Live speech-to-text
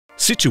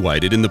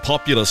Situated in the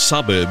popular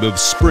suburb of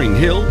Spring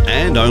Hill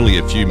and only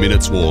a few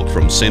minutes walk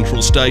from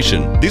Central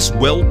Station, this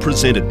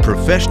well-presented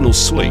professional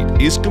suite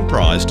is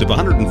comprised of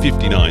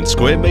 159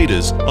 square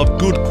metres of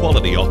good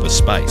quality office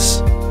space.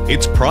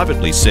 It's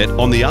privately set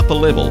on the upper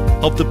level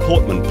of the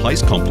Portman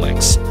Place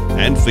complex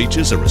and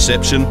features a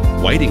reception,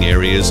 waiting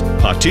areas,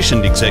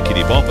 partitioned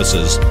executive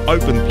offices,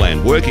 open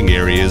plan working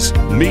areas,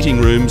 meeting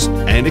rooms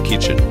and a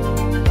kitchen.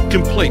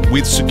 Complete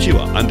with secure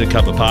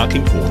undercover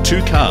parking for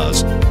 2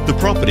 cars, the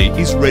property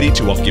is ready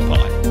to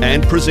occupy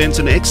and presents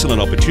an excellent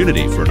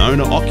opportunity for an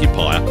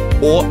owner-occupier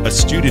or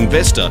astute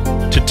investor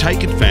to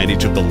take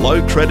advantage of the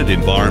low credit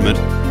environment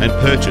and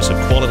purchase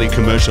a quality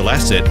commercial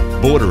asset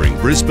bordering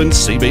Brisbane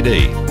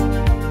CBD.